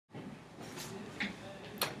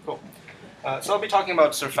So I'll be talking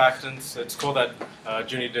about surfactants. It's cool that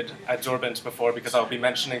Junie did adsorbents before because I'll be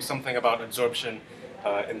mentioning something about adsorption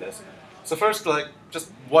in this. So first,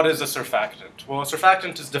 just what is a surfactant? Well, a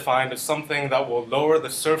surfactant is defined as something that will lower the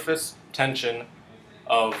surface tension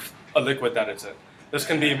of a liquid that it's in. This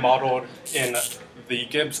can be modeled in the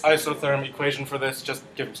Gibbs isotherm equation for this. Just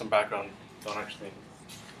giving some background, don't actually,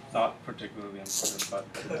 not particularly important, but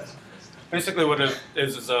basically what it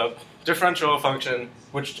is a differential function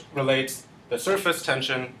which relates the surface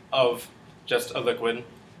tension of just a liquid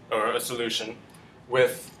or a solution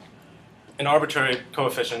with an arbitrary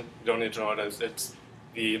coefficient. You don't need to know what it is. It's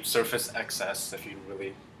the surface excess, if you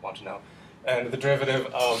really want to know, and the derivative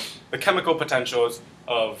of the chemical potentials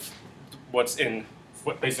of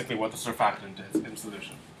basically what the surfactant is in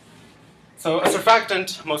solution. So a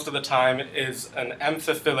surfactant, most of the time, is an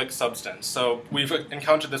amphiphilic substance. So we've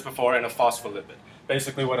encountered this before in a phospholipid.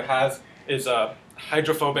 Basically what it has is a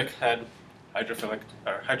hydrophilic head, hydrophobic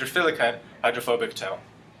tail.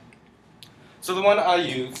 So the one I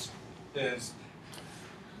used is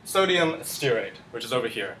sodium stearate, which is over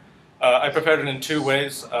here. I prepared it in two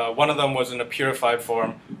ways. One of them was in a purified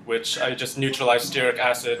form, which I just neutralized stearic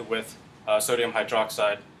acid with sodium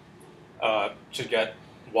hydroxide to get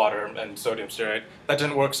water and sodium stearate. That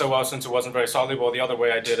didn't work so well since it wasn't very soluble. The other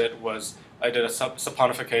way I did it was I did a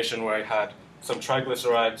saponification where I had some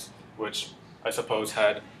triglycerides, which I suppose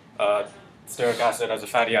had stearic acid as a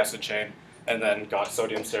fatty acid chain, and then got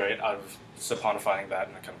sodium stearate out of saponifying that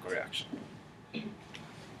in a chemical reaction.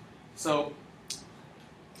 So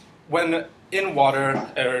when in water,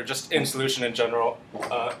 or just in solution in general,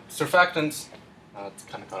 surfactants, it's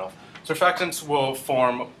kind of cut off, surfactants will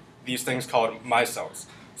form these things called micelles.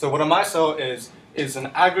 So what a micelle is an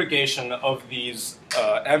aggregation of these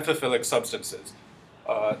amphiphilic substances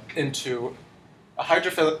into a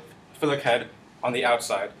hydrophilic head on the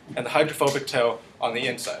outside and the hydrophobic tail on the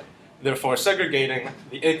inside, therefore segregating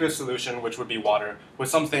the aqueous solution, which would be water, with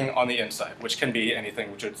something on the inside, which can be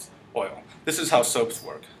anything, which is oil. This is how soaps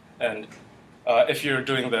work. And if you're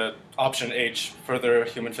doing the option H, further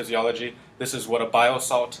human physiology, this is what a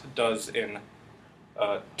biosalt does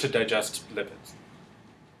to digest lipids.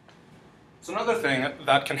 So another thing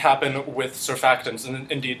that can happen with surfactants,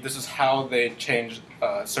 and indeed this is how they change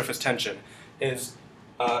surface tension, is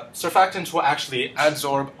surfactants will actually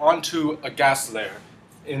adsorb onto a gas layer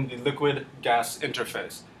in the liquid-gas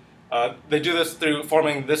interface. They do this through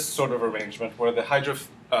forming this sort of arrangement where the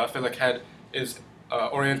hydrophilic head is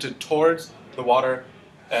oriented towards the water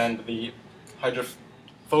and the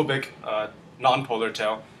hydrophobic nonpolar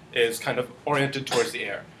tail is kind of oriented towards the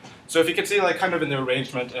air. So if you can see kind of in the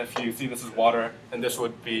arrangement, if you see this is water, and this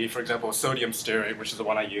would be, for example, sodium stearate, which is the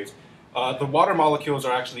one I used, the water molecules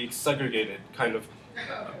are actually segregated kind of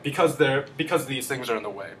because these things are in the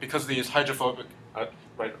way, because these hydrophilic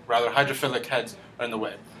heads are in the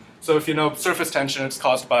way. So if you know surface tension, it's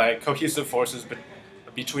caused by cohesive forces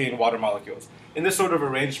between water molecules. In this sort of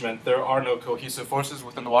arrangement, there are no cohesive forces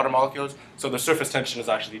within the water molecules, so the surface tension is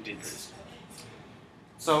actually decreased.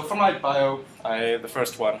 So for my bio, the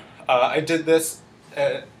first one, I did this.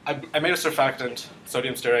 I made a surfactant,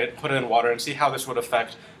 sodium stearate, put it in water, and see how this would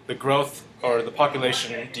affect the growth or the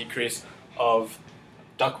population decrease of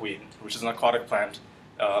duckweed, which is an aquatic plant,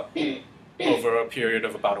 over a period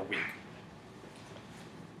of about a week.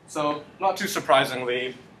 So not too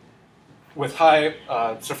surprisingly, with high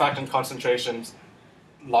surfactant concentrations,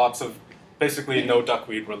 basically no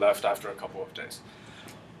duckweed were left after a couple of days.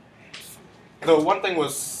 Though one thing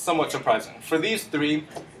was somewhat surprising. For these three,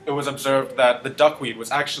 it was observed that the duckweed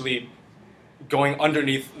was actually going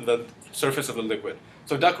underneath the surface of the liquid.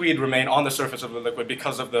 So duckweed remain on the surface of the liquid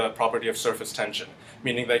because of the property of surface tension,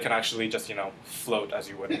 meaning they can actually just, float, as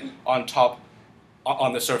you would, on top,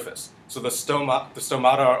 on the surface. So the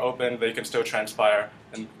stomata are open, they can still transpire,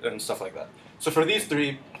 and stuff like that. So for these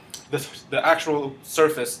three, the actual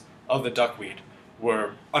surface of the duckweed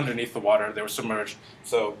were underneath the water, they were submerged,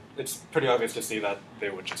 so it's pretty obvious to see that they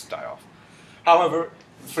would just die off. However,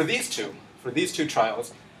 for these two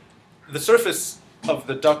trials, the surface of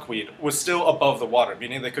the duckweed was still above the water,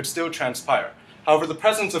 meaning they could still transpire. However, the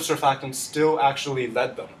presence of surfactants still actually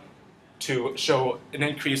led them to show an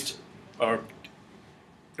increased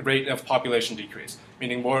rate of population decrease,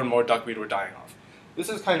 meaning more and more duckweed were dying off. This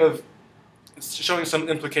is kind of showing some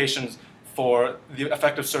implications for the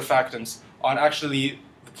effect of surfactants on actually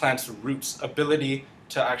the plant's roots' ability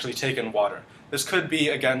to actually take in water. This could be,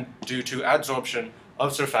 again, due to adsorption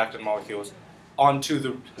of surfactant molecules onto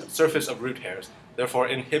the surface of root hairs, therefore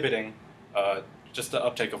inhibiting just the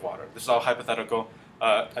uptake of water. This is all hypothetical.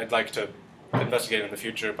 I'd like to investigate in the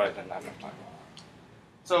future, but I didn't have enough time.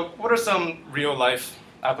 So what are some real-life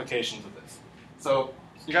applications of this? So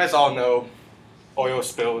you guys all know oil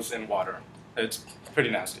spills in water. It's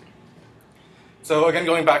pretty nasty. So again,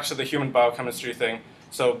 going back to the human biochemistry thing,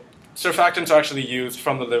 so surfactants are actually used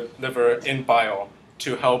from the liver in bile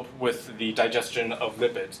to help with the digestion of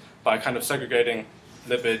lipids by kind of segregating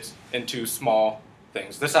lipids into small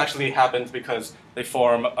things. This actually happens because they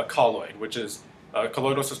form a colloid, which is a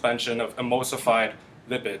colloidal suspension of emulsified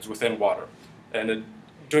lipids within water. And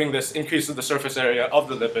doing this increases the surface area of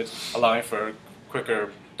the lipids, allowing for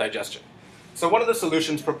quicker digestion. So one of the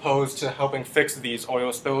solutions proposed to helping fix these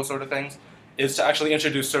oil spill sort of things is to actually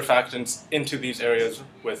introduce surfactants into these areas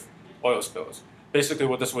with oil spills. Basically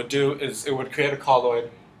what this would do is it would create a colloid,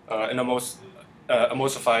 an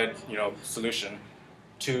emulsified solution,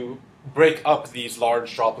 to break up these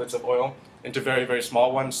large droplets of oil into very, very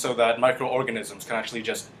small ones so that microorganisms can actually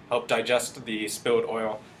just help digest the spilled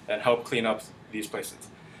oil and help clean up these places.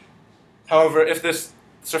 However, if this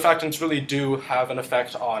surfactants really do have an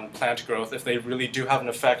effect on plant growth, if they really do have an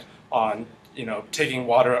effect on taking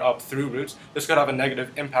water up through roots, this could have a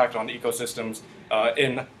negative impact on ecosystems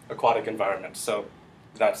in aquatic environments. So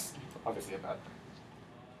that's obviously a bad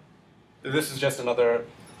thing. This is just another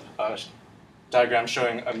diagram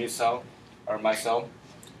showing a micelle, or micelle.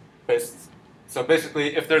 So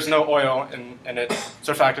basically, if there's no oil in it,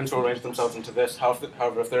 surfactants will arrange themselves into this.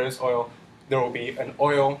 However, if there is oil, there will be an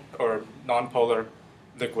oil or nonpolar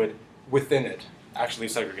liquid within it actually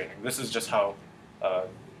segregating. This is just how that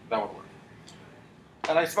would work.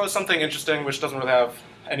 And I suppose something interesting, which doesn't really have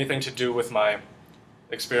anything to do with my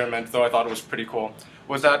experiment, though I thought it was pretty cool,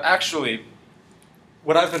 was that actually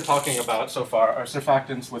what I've been talking about so far are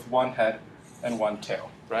surfactants with one head and one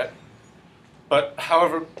tail, right? But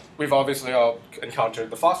however, we've obviously all encountered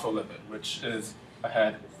the phospholipid, which is a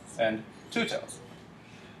head and two tails.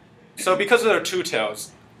 So because there are two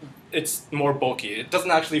tails, it's more bulky. It doesn't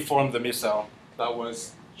actually form the micelle that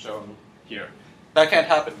was shown here. That can't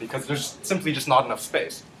happen because there's simply just not enough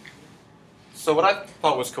space. So what I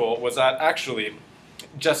thought was cool was that actually,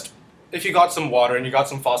 just if you got some water and you got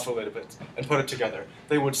some phospholipids and put it together,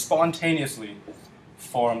 they would spontaneously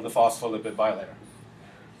form the phospholipid bilayer.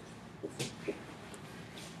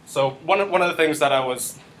 So one of the things that I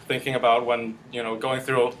was thinking about when going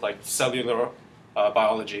through like cellular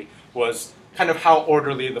biology was kind of how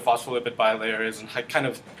orderly the phospholipid bilayer is, and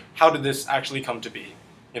how did this actually come to be?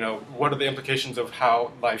 What are the implications of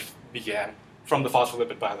how life began from the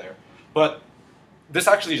phospholipid bilayer? But this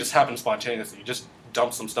actually just happened spontaneously. You just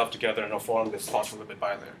dump some stuff together and it'll form this phospholipid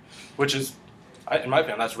bilayer, which is, in my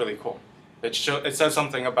opinion, that's really cool. It says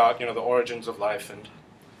something about the origins of life and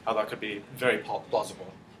how that could be very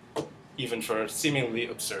plausible, even for seemingly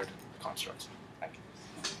absurd constructs.